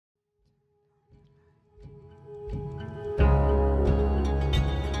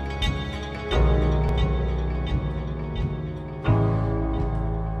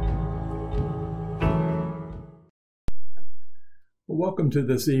Welcome to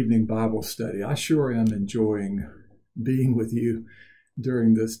this evening Bible study. I sure am enjoying being with you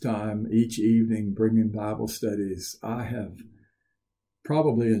during this time, each evening bringing Bible studies. I have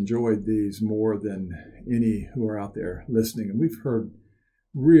probably enjoyed these more than any who are out there listening, and we've heard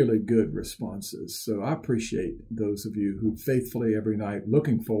really good responses. So I appreciate those of you who faithfully every night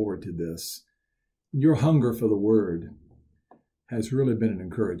looking forward to this. Your hunger for the Word has really been an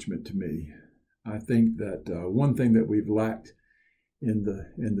encouragement to me. I think that one thing that we've lacked in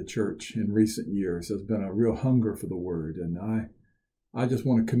the church in recent years has been a real hunger for the Word, and I just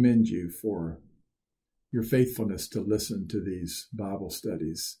want to commend you for your faithfulness to listen to these Bible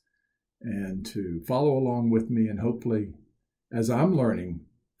studies and to follow along with me, and hopefully, as I'm learning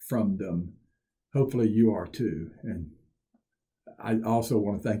from them, hopefully you are too. And I also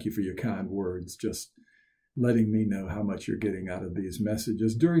want to thank you for your kind words, just letting me know how much you're getting out of these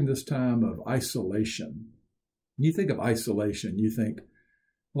messages during this time of isolation. You think of isolation, you think,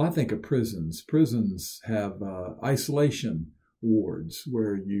 well, I think of prisons. Prisons have isolation wards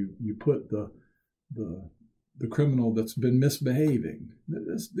where you put the criminal that's been misbehaving.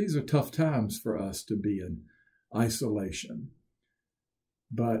 These are tough times for us to be in isolation.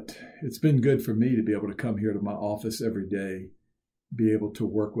 But it's been good for me to be able to come here to my office every day, be able to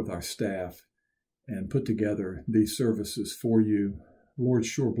work with our staff and put together these services for you. Lord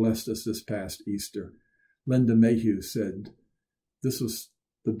sure blessed us this past Easter. Linda Mayhew said this was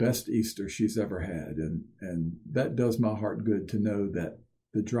the best Easter she's ever had. And that does my heart good to know that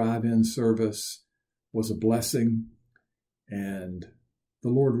the drive-in service was a blessing and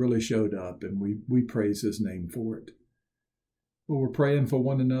the Lord really showed up, and we praise his name for it. Well, we're praying for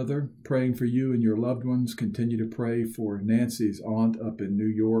one another, praying for you and your loved ones. Continue to pray for Nancy's aunt up in New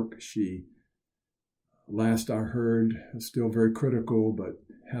York. She, last I heard, is still very critical, but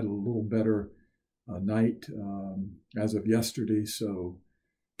had a little better night as of yesterday. So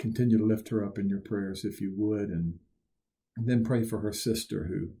continue to lift her up in your prayers if you would. And then pray for her sister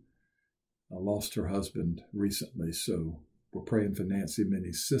who lost her husband recently. So we're praying for Nancy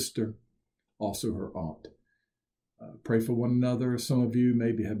Minnie's sister, also her aunt. Pray for one another. Some of you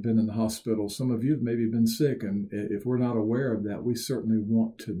maybe have been in the hospital. Some of you have maybe been sick. And if we're not aware of that, we certainly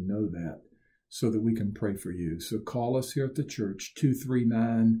want to know that so that we can pray for you. So call us here at the church,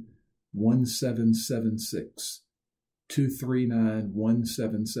 239-1776.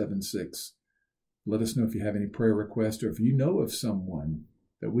 239-1776. Let us know if you have any prayer requests or if you know of someone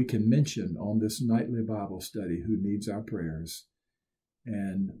that we can mention on this nightly Bible study who needs our prayers.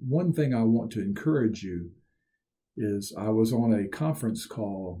 And one thing I want to encourage you is I was on a conference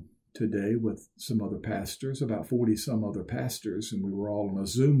call today with some other pastors, about 40 some other pastors, and we were all on a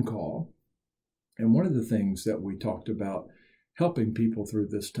Zoom call. And one of the things that we talked about helping people through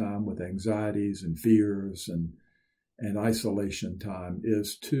this time with anxieties and fears and isolation time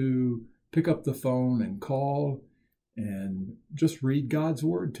is to pick up the phone and call and just read God's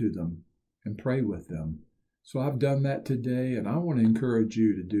word to them and pray with them. So I've done that today, and I want to encourage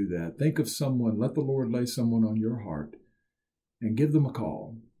you to do that. Think of someone, let the Lord lay someone on your heart and give them a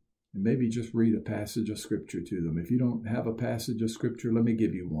call. And maybe just read a passage of Scripture to them. If you don't have a passage of Scripture, let me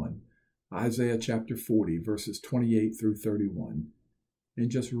give you one. Isaiah chapter 40, verses 28 through 31.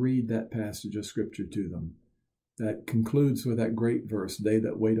 And just read that passage of Scripture to them. That concludes with that great verse, "They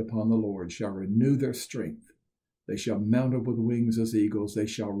that wait upon the Lord shall renew their strength. They shall mount up with wings as eagles. They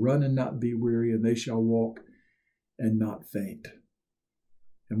shall run and not be weary, and they shall walk and not faint."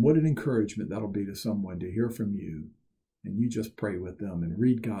 And what an encouragement that'll be to someone to hear from you. And you just pray with them and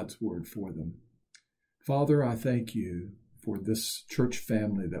read God's word for them. Father, I thank you for this church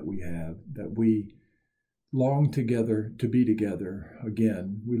family that we have, that we long together to be together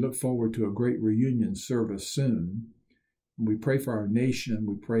again. We look forward to a great reunion service soon. We pray for our nation.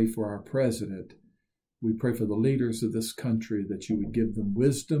 We pray for our president. We pray for the leaders of this country, that you would give them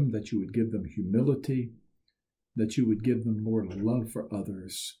wisdom, that you would give them humility, that you would give them, Lord, a love for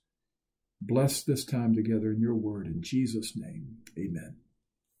others. Bless this time together in your word. In Jesus' name, amen.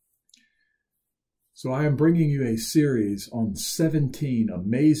 So I am bringing you a series on 17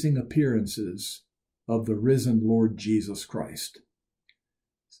 amazing appearances of the risen Lord Jesus Christ.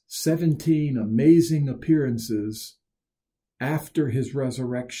 17 amazing appearances after his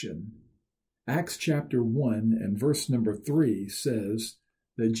resurrection. Acts chapter 1 and verse number 3 says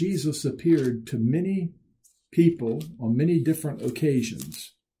that Jesus appeared to many people on many different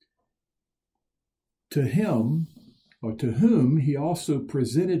occasions. To him, or to whom he also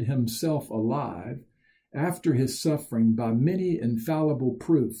presented himself alive after his suffering by many infallible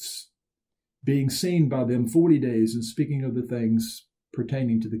proofs, being seen by them 40 days and speaking of the things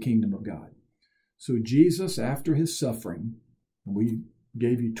pertaining to the kingdom of God. So Jesus, after his suffering, We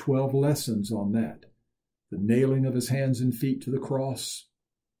gave you 12 lessons on that. The nailing of his hands and feet to the cross,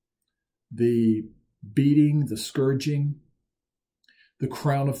 the beating, the scourging, the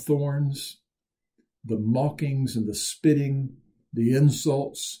crown of thorns, the mockings and the spitting, the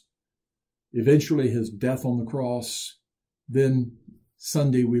insults, eventually his death on the cross. Then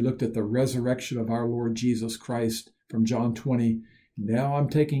Sunday, we looked at the resurrection of our Lord Jesus Christ from John 20. Now I'm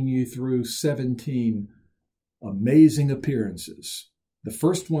taking you through 17 amazing appearances. The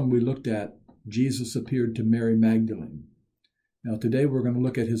first one we looked at, Jesus appeared to Mary Magdalene. Now today we're going to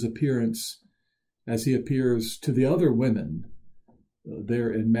look at his appearance as he appears to the other women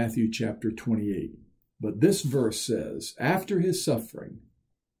there in Matthew chapter 28. But this verse says, after his suffering,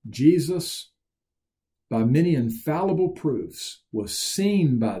 Jesus, by many infallible proofs, was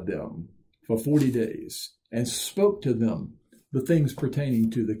seen by them for 40 days and spoke to them the things pertaining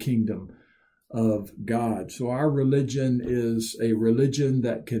to the kingdom of God. So our religion is a religion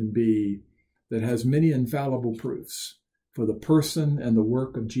that has many infallible proofs for the person and the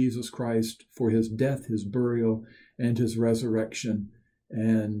work of Jesus Christ, for his death, his burial, and his resurrection.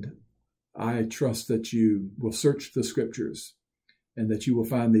 And I trust that you will search the scriptures and that you will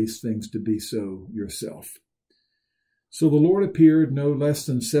find these things to be so yourself. So the Lord appeared no less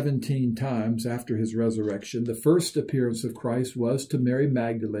than 17 times after his resurrection. The first appearance of Christ was to Mary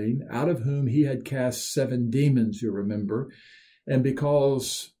Magdalene, out of whom he had cast 7 demons, you remember. And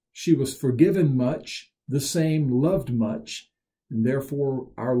because she was forgiven much, the same loved much, and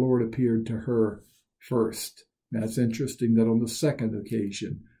therefore our Lord appeared to her first. Now it's interesting that on the second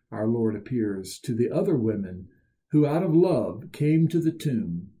occasion, our Lord appears to the other women who out of love came to the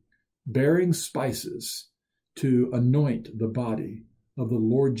tomb, bearing spices to anoint the body of the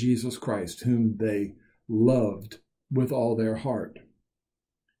Lord Jesus Christ, whom they loved with all their heart.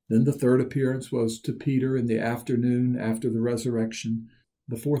 Then the third appearance was to Peter in the afternoon after the resurrection.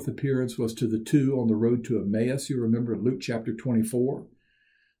 The fourth appearance was to the 2 on the road to Emmaus, you remember in Luke chapter 24.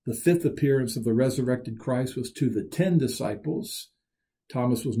 The fifth appearance of the resurrected Christ was to the 10 disciples.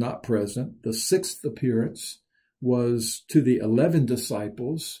 Thomas was not present. The sixth appearance was to the 11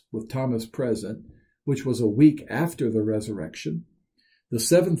 disciples, with Thomas present, which was a week after the resurrection. The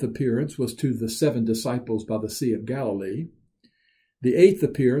seventh appearance was to the 7 disciples by the Sea of Galilee. The eighth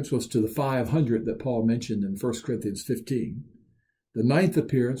appearance was to the 500 that Paul mentioned in 1 Corinthians 15. The ninth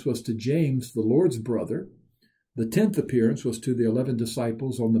appearance was to James, the Lord's brother. The 10th appearance was to the 11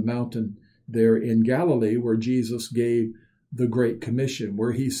 disciples on the mountain there in Galilee, where Jesus gave the Great Commission,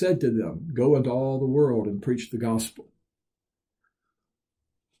 where he said to them, go into all the world and preach the gospel.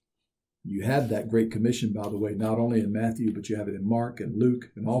 You have that Great Commission, by the way, not only in Matthew, but you have it in Mark and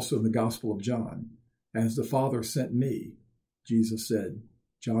Luke, and also in the Gospel of John. As the Father sent me, Jesus said,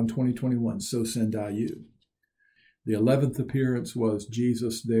 John 20:21, so send I you. The 11th appearance was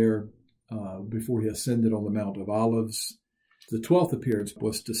Jesus there before he ascended on the Mount of Olives. The 12th appearance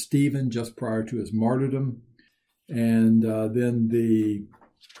was to Stephen just prior to his martyrdom. And then the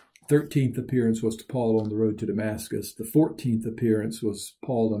 13th appearance was to Paul on the road to Damascus. The 14th appearance was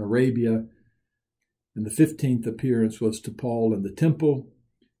Paul in Arabia. And the 15th appearance was to Paul in the temple.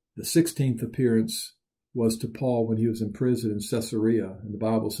 The 16th appearance was to Paul when he was in prison in Caesarea. And the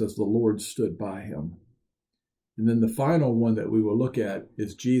Bible says the Lord stood by him. And then the final one that we will look at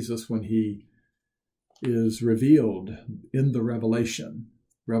is Jesus when he is revealed in the Revelation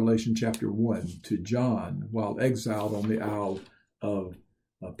chapter 1, to John while exiled on the Isle of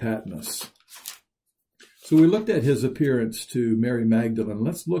Patmos. So we looked at his appearance to Mary Magdalene.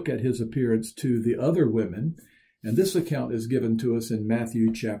 Let's look at his appearance to the other women. And this account is given to us in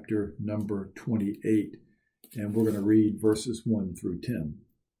Matthew chapter number 28. And we're going to read verses 1 through 10.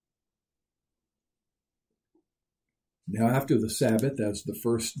 Now after the Sabbath, as the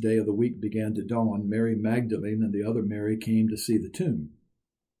first day of the week began to dawn, Mary Magdalene and the other Mary came to see the tomb.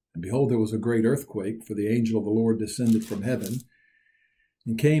 And behold, there was a great earthquake, for the angel of the Lord descended from heaven,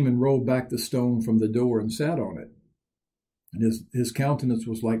 and came and rolled back the stone from the door and sat on it. And his countenance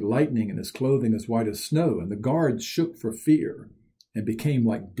was like lightning, and his clothing as white as snow. And the guards shook for fear and became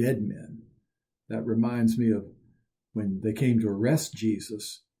like dead men. That reminds me of when they came to arrest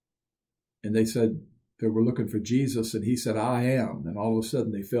Jesus, and they said they were looking for Jesus, and he said, I am. And all of a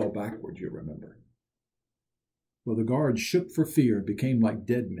sudden they fell backward, you remember. Well, the guards shook for fear and became like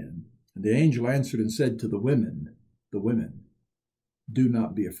dead men. And the angel answered and said to the women, do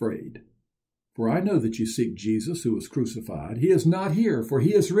not be afraid. For I know that you seek Jesus who was crucified. He is not here, for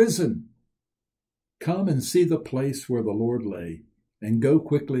he is risen. Come and see the place where the Lord lay, and go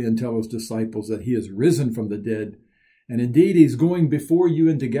quickly and tell his disciples that he is risen from the dead, And indeed, he's going before you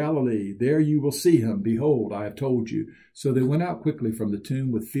into Galilee. There you will see him. Behold, I have told you. So they went out quickly from the tomb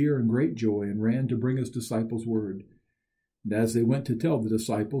with fear and great joy and ran to bring his disciples word. And as they went to tell the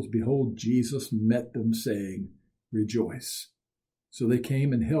disciples, behold, Jesus met them, saying, Rejoice. So they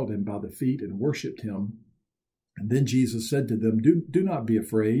came and held him by the feet and worshipped him. And then Jesus said to them, Do not be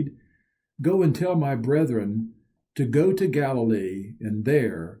afraid. Go and tell my brethren to go to Galilee, and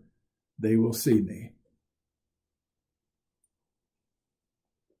there they will see me.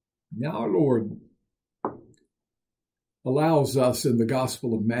 Now our Lord allows us in the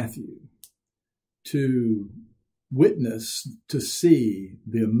Gospel of Matthew to witness, to see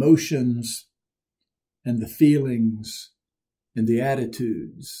the emotions and the feelings and the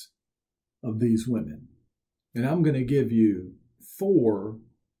attitudes of these women. And I'm going to give you 4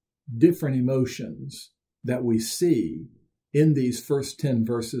 different emotions that we see in these first 10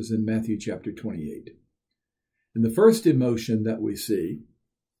 verses in Matthew chapter 28. And the first emotion that we see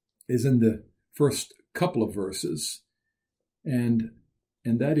is in the first couple of verses, and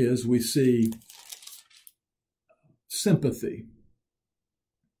that is we see sympathy.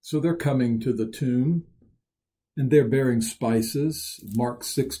 So they're coming to the tomb, and they're bearing spices. Mark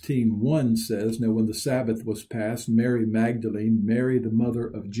 16:1 says, Now when the Sabbath was past, Mary Magdalene, Mary the mother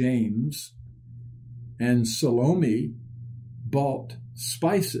of James, and Salome bought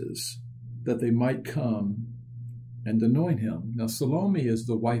spices that they might come and anoint him. Now Salome is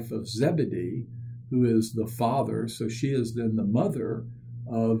the wife of Zebedee, who is the father, so she is then the mother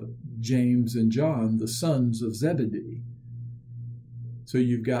of James and John, the sons of Zebedee. So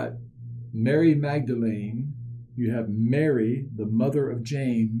you've got Mary Magdalene, you have Mary, the mother of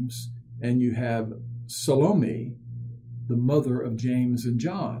James, and you have Salome, the mother of James and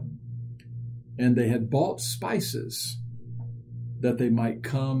John. And they had bought spices that they might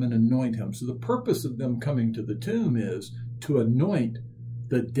come and anoint him. So the purpose of them coming to the tomb is to anoint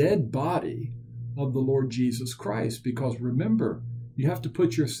the dead body of the Lord Jesus Christ. Because remember, you have to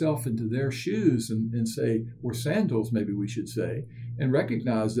put yourself into their shoes and say, or sandals, maybe we should say, and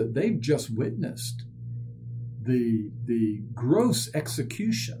recognize that they've just witnessed the gross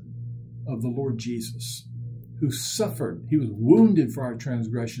execution of the Lord Jesus, who suffered. He was wounded for our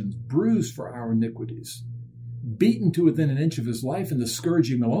transgressions, bruised for our iniquities, beaten to within an inch of his life in the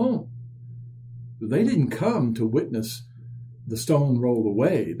scourging alone. They didn't come to witness the stone rolled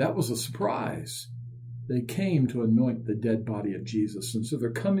away. That was a surprise. They came to anoint the dead body of Jesus. And so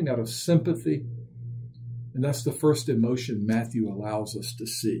they're coming out of sympathy. And that's the first emotion Matthew allows us to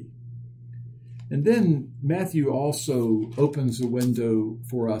see. And then Matthew also opens a window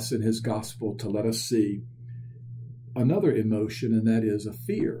for us in his gospel to let us see another emotion, and that is a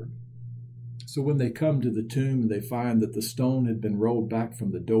fear. So when they come to the tomb and they find that the stone had been rolled back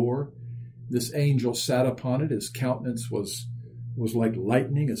from the door, this angel sat upon it. His countenance was like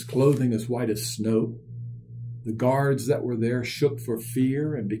lightning, his clothing as white as snow. The guards that were there shook for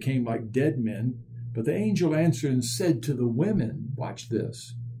fear and became like dead men. But the angel answered and said to the women, watch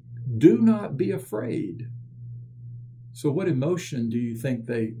this, do not be afraid. So what emotion do you think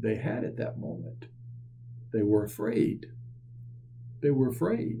they had at that moment? They were afraid. They were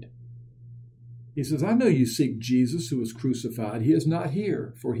afraid. He says, I know you seek Jesus who was crucified. He is not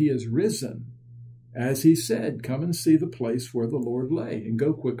here, for he is risen. As he said, come and see the place where the Lord lay, and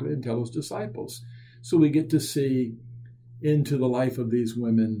go quickly and tell his disciples. So we get to see into the life of these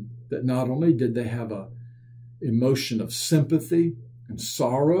women that not only did they have an emotion of sympathy and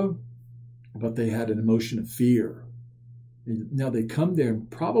sorrow, but they had an emotion of fear. Now they come there, and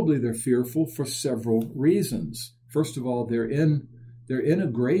probably they're fearful for several reasons. First of all, they're in a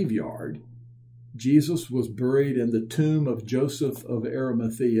graveyard. Jesus was buried in the tomb of Joseph of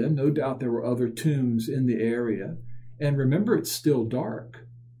Arimathea. No doubt there were other tombs in the area. And remember, it's still dark.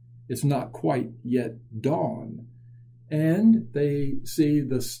 It's not quite yet dawn. And they see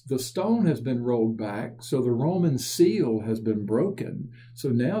the stone has been rolled back, so the Roman seal has been broken. So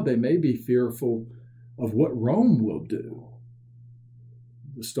now they may be fearful of what Rome will do.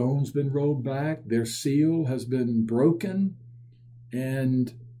 The stone's been rolled back, their seal has been broken,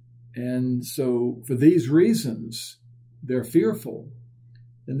 and so for these reasons, they're fearful.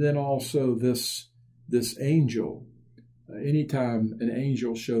 And then also this angel, anytime an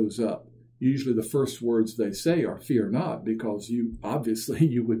angel shows up, usually the first words they say are fear not, because you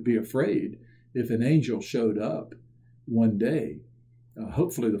would be afraid if an angel showed up one day.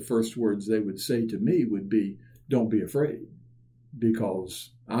 Hopefully the first words they would say to me would be, don't be afraid, because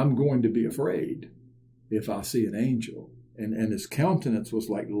I'm going to be afraid if I see an angel. And his countenance was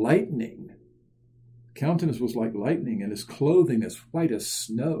like lightning. Countenance was like lightning, and his clothing as white as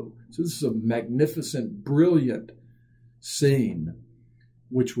snow. So this is a magnificent, brilliant seen,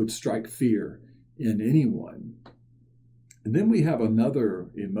 which would strike fear in anyone. And then we have another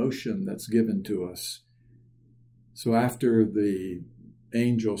emotion that's given to us. So after the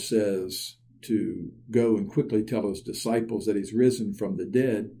angel says to go and quickly tell his disciples that he's risen from the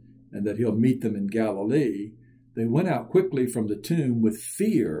dead and that he'll meet them in Galilee, they went out quickly from the tomb with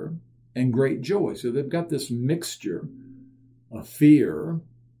fear and great joy. So they've got this mixture of fear.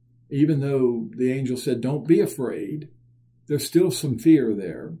 Even though the angel said, don't be afraid, there's still some fear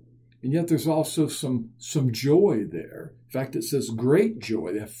there. And yet there's also some joy there. In fact, it says great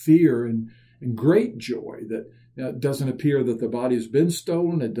joy. They have fear and great joy. That it doesn't appear that the body has been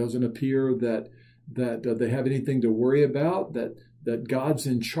stolen. It doesn't appear that they have anything to worry about, that God's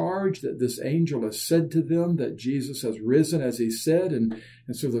in charge, that this angel has said to them that Jesus has risen as he said. And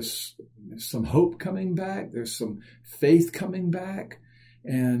so there's some hope coming back. There's some faith coming back.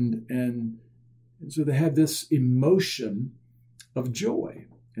 And so they have this emotion of joy,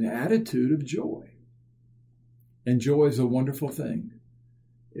 an attitude of joy. And joy is a wonderful thing.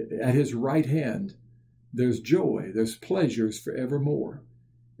 At his right hand, there's joy, there's pleasures forevermore.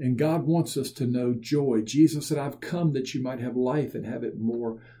 And God wants us to know joy. Jesus said, I've come that you might have life and have it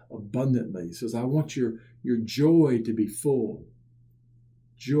more abundantly. He says, I want your joy to be full.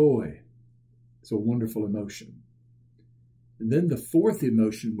 Joy is a wonderful emotion. And then the fourth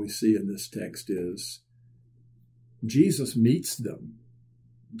emotion we see in this text is Jesus meets them.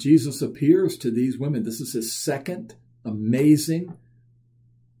 Jesus appears to these women. This is his second amazing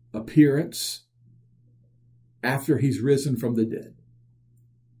appearance after he's risen from the dead.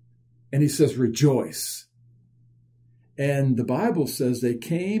 And he says, rejoice. And the Bible says they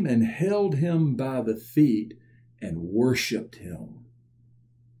came and held him by the feet and worshiped him.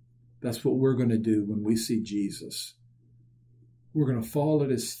 That's what we're going to do when we see Jesus. We're going to fall at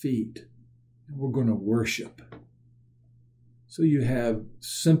his feet and we're going to worship. So you have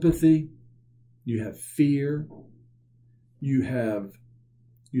sympathy, you have fear, you have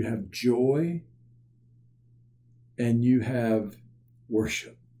joy, and you have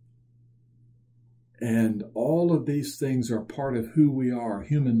worship. And all of these things are part of who we are,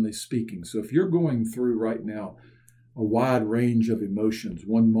 humanly speaking. So if you're going through right now a wide range of emotions,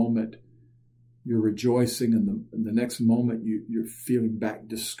 one moment you're rejoicing, and the next moment you're feeling back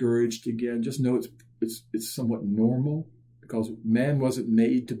discouraged again, just know it's somewhat normal, because man wasn't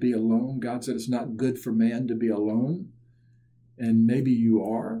made to be alone. God said it's not good for man to be alone. And maybe you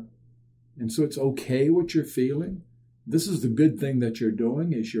are. And so it's okay what you're feeling. This is the good thing that you're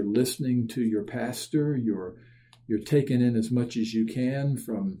doing, is you're listening to your pastor. You're taking in as much as you can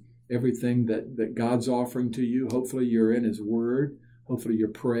from everything that God's offering to you. Hopefully you're in his word. Hopefully you're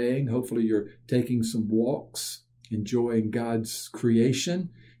praying. Hopefully you're taking some walks, enjoying God's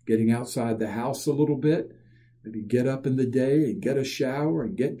creation, getting outside the house a little bit. Maybe get up in the day and get a shower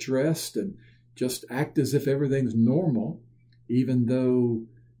and get dressed and just act as if everything's normal, even though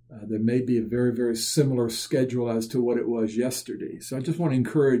there may be a very, very similar schedule as to what it was yesterday. So I just want to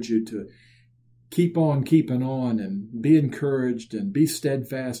encourage you to keep on keeping on and be encouraged and be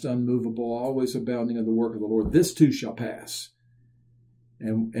steadfast, unmovable, always abounding in the work of the Lord. This too shall pass.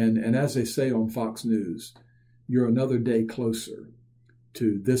 And as they say on Fox News, you're another day closer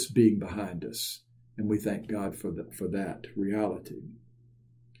to this being behind us. And we thank God for that reality.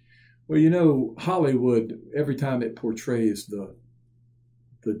 Well, you know, Hollywood, every time it portrays the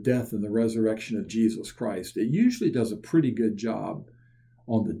death and the resurrection of Jesus Christ, it usually does a pretty good job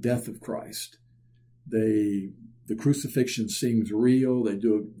on the death of Christ. The crucifixion seems real. They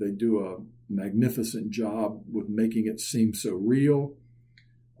do a magnificent job with making it seem so real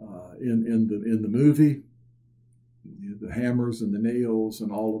in the movie. The hammers and the nails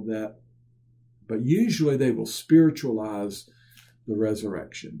and all of that. But usually they will spiritualize the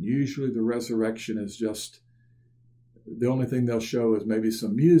resurrection. Usually the resurrection is just, the only thing they'll show is maybe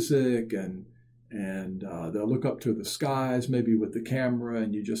some music, and they'll look up to the skies, maybe with the camera,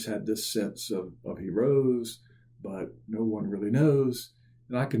 and you just have this sense of he rose, but no one really knows.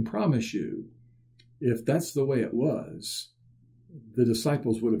 And I can promise you, if that's the way it was, the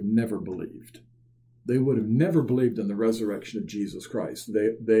disciples would have never believed. They would have never believed in the resurrection of Jesus Christ.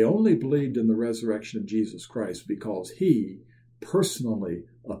 They only believed in the resurrection of Jesus Christ because he personally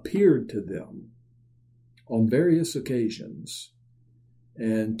appeared to them on various occasions.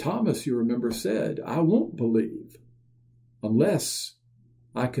 And Thomas, you remember, said, I won't believe unless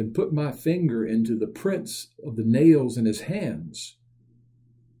I can put my finger into the prints of the nails in his hands.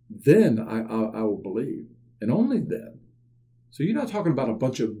 Then I will believe, and only then. So you're not talking about a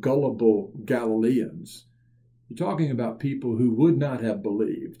bunch of gullible Galileans. You're talking about people who would not have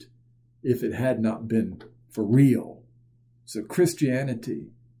believed if it had not been for real. So Christianity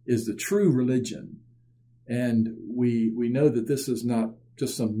is the true religion. And we know that this is not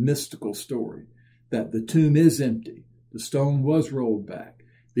just some mystical story, that the tomb is empty. The stone was rolled back.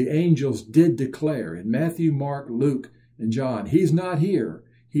 The angels did declare in Matthew, Mark, Luke, and John, he's not here,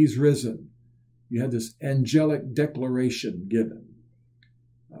 he's risen. You had this angelic declaration given.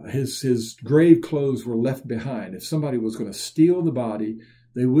 His grave clothes were left behind. If somebody was going to steal the body,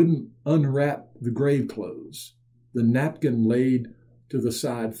 they wouldn't unwrap the grave clothes. The napkin laid to the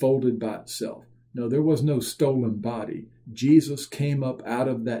side, folded by itself. No, there was no stolen body. Jesus came up out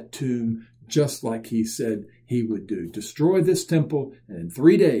of that tomb just like he said he would do. Destroy this temple, and in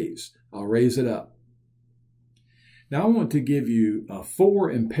 3 days, I'll raise it up. Now, I want to give you 4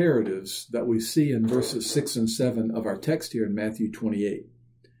 imperatives that we see in verses 6 and 7 of our text here in Matthew 28.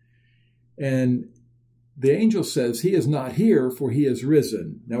 And the angel says, he is not here, for he is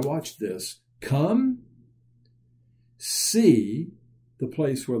risen. Now watch this. Come, see the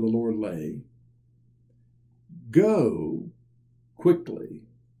place where the Lord lay. Go quickly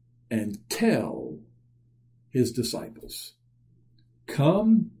and tell his disciples.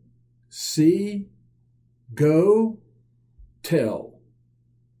 Come, see, go, tell.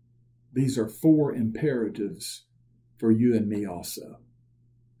 These are 4 imperatives for you and me also.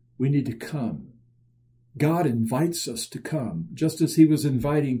 We need to come. God invites us to come, just as he was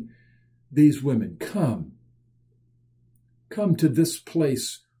inviting these women. Come. Come to this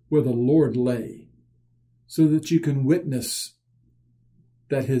place where the Lord lay, so that you can witness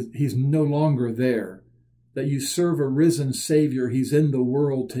that he's no longer there, that you serve a risen Savior. He's in the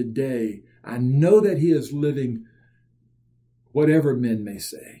world today. I know that he is living, whatever men may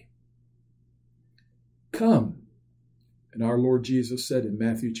say. Come. And our Lord Jesus said in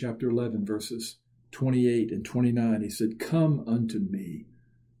Matthew chapter 11, verses 28 and 29, he said, come unto me,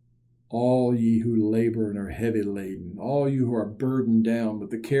 all ye who labor and are heavy laden, all you who are burdened down with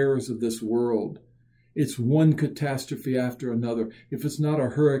the cares of this world. It's one catastrophe after another. If it's not a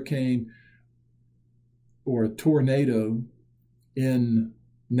hurricane or a tornado in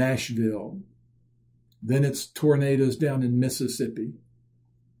Nashville, then it's tornadoes down in Mississippi.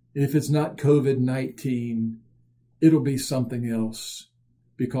 If it's not COVID-19, it'll be something else,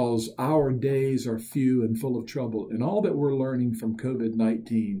 because our days are few and full of trouble. And all that we're learning from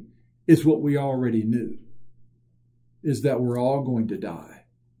COVID-19 is what we already knew, is that we're all going to die.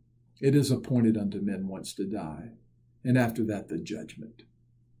 It is appointed unto men once to die, and after that, the judgment.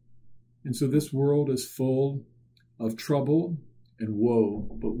 And so this world is full of trouble and woe,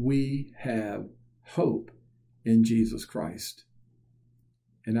 but we have hope in Jesus Christ.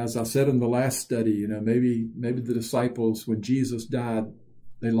 And as I said in the last study, maybe the disciples, when Jesus died,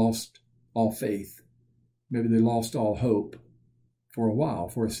 they lost all faith. Maybe they lost all hope for a while,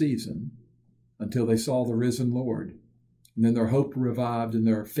 for a season, until they saw the risen Lord. And then their hope revived and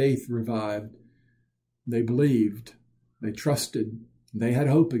their faith revived. They believed, they trusted, they had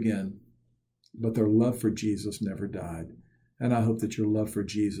hope again. But their love for Jesus never died. And I hope that your love for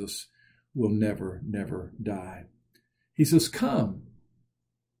Jesus will never, never die. He says, come.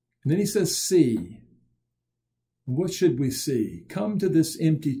 And then he says, see. What should we see? Come to this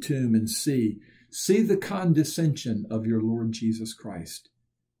empty tomb and see. See the condescension of your Lord Jesus Christ.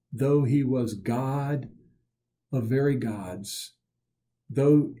 Though he was God of very gods,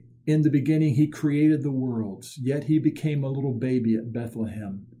 though in the beginning he created the worlds, yet he became a little baby at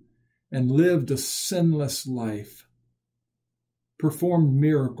Bethlehem and lived a sinless life, performed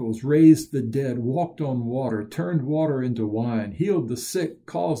miracles, raised the dead, walked on water, turned water into wine, healed the sick,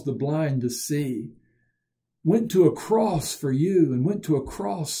 caused the blind to see, went to a cross for you and went to a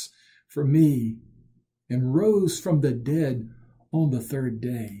cross for me, and rose from the dead on the 3rd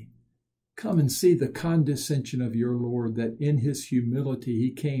day. Come and see the condescension of your Lord, that in his humility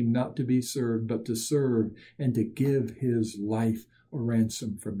he came not to be served, but to serve and to give his life a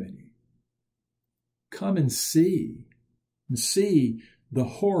ransom for many. Come and see the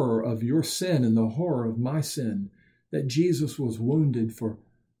horror of your sin and the horror of my sin, that Jesus was wounded for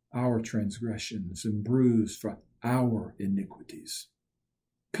our transgressions and bruised for our iniquities.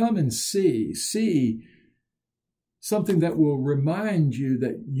 Come and see something that will remind you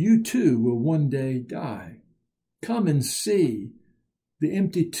that you too will one day die. Come and see the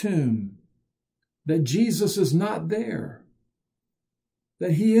empty tomb, that Jesus is not there,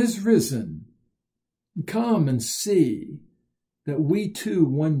 that he is risen. Come and see that we too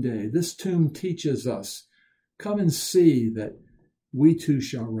one day, this tomb teaches us, come and see that we too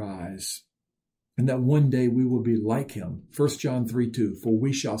shall rise, and that one day we will be like him. 1 John 3:2, for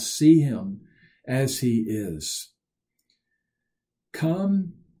we shall see him as he is.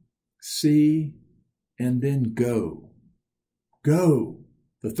 Come, see, and then go. Go.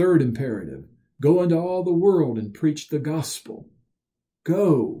 The third imperative. Go into all the world and preach the gospel.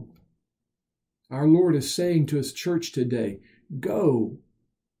 Go. Our Lord is saying to His church today, go.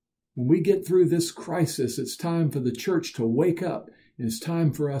 When we get through this crisis, it's time for the church to wake up. And it's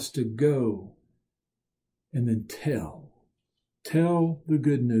time for us to go and then tell. Tell the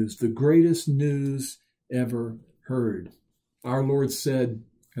good news, the greatest news ever heard. Our Lord said,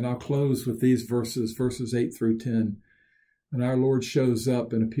 and I'll close with these verses 8 through 10. And our Lord shows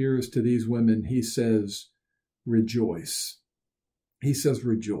up and appears to these women. He says, rejoice. He says,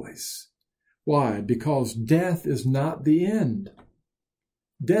 rejoice. Why? Because death is not the end.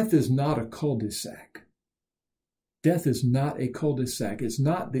 Death is not a cul-de-sac. Death is not a cul-de-sac. It's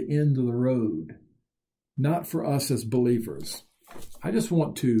not the end of the road. Not for us as believers. I just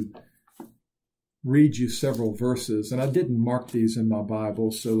want to read you several verses, and I didn't mark these in my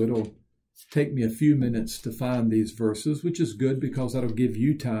Bible, so it'll take me a few minutes to find these verses, which is good because that'll give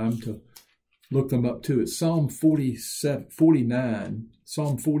you time to look them up too. It's Psalm 49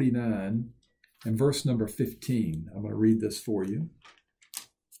 and verse number 15. I'm going to read this for you.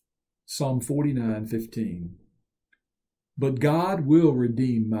 Psalm 49:15. But God will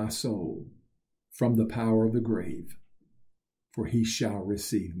redeem my soul from the power of the grave, for He shall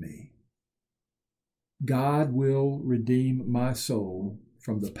receive me. God will redeem my soul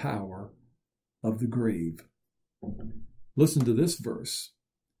from the power of the grave. Listen to this verse.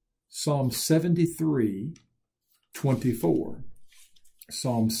 Psalm 73:24.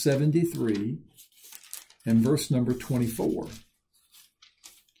 Psalm 73 and verse number 24.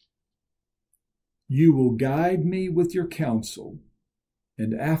 You will guide me with your counsel,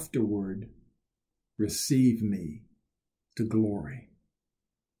 and afterward receive me to glory.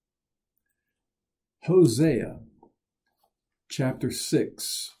 Hosea chapter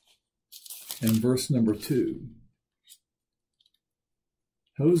 6 and verse number 2.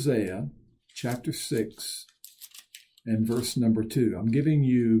 Hosea chapter 6 and verse number 2. I'm giving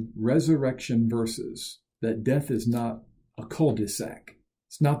you resurrection verses that death is not a cul-de-sac.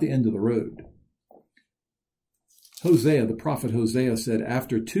 It's not the end of the road. Hosea, the prophet Hosea said,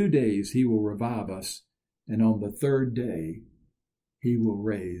 after 2 days He will revive us, and on the third day He will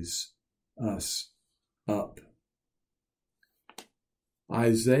raise us up.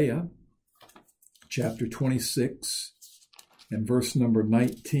 Isaiah chapter 26 and verse number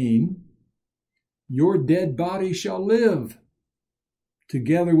 19. Your dead body shall live.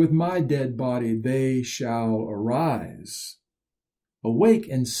 Together with my dead body they shall arise. Awake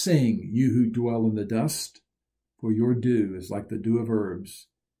and sing, you who dwell in the dust, for your dew is like the dew of herbs,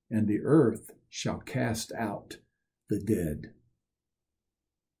 and the earth shall cast out the dead.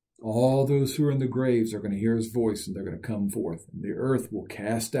 All those who are in the graves are going to hear His voice, and they're going to come forth, and the earth will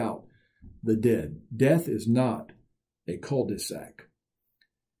cast out the dead. Death is not a cul-de-sac.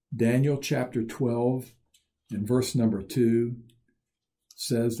 Daniel chapter 12 and verse number 2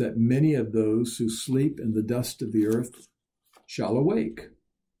 says that many of those who sleep in the dust of the earth shall awake.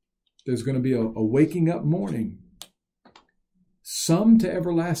 There's going to be a waking up morning. Some to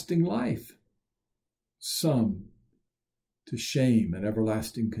everlasting life, some to shame and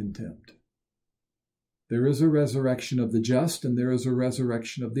everlasting contempt. There is a resurrection of the just, and there is a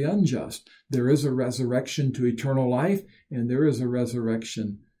resurrection of the unjust. There is a resurrection to eternal life, and there is a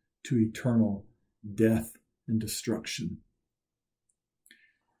resurrection to eternal death and destruction.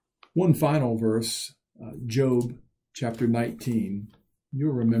 One final verse, Job chapter 19.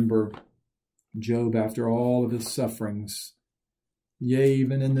 You'll remember Job after all of his sufferings, yea,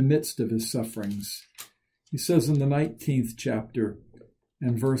 even in the midst of his sufferings. He says in the 19th chapter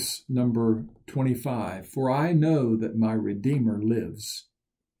and verse number 25, for I know that my Redeemer lives,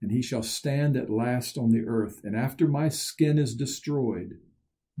 and He shall stand at last on the earth, and after my skin is destroyed,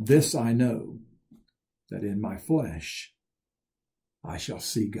 this I know, that in my flesh I shall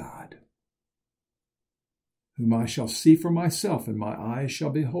see God, whom I shall see for myself, and my eyes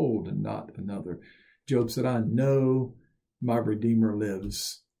shall behold, and not another. Job said, I know my Redeemer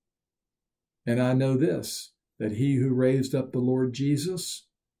lives. And I know this, that He who raised up the Lord Jesus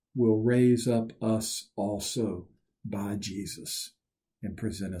will raise up us also by Jesus and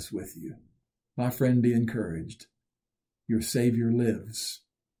present us with you. My friend, be encouraged. Your Savior lives,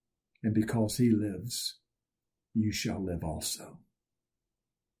 and because He lives, you shall live also.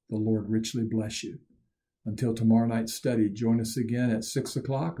 The Lord richly bless you. Until tomorrow night's study, join us again at 6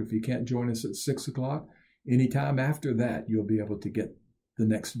 o'clock. If you can't join us at 6 o'clock, anytime after that, you'll be able to get the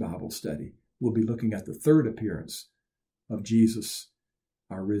next Bible study. We'll be looking at the third appearance of Jesus,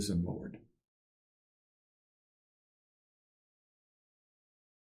 our risen Lord.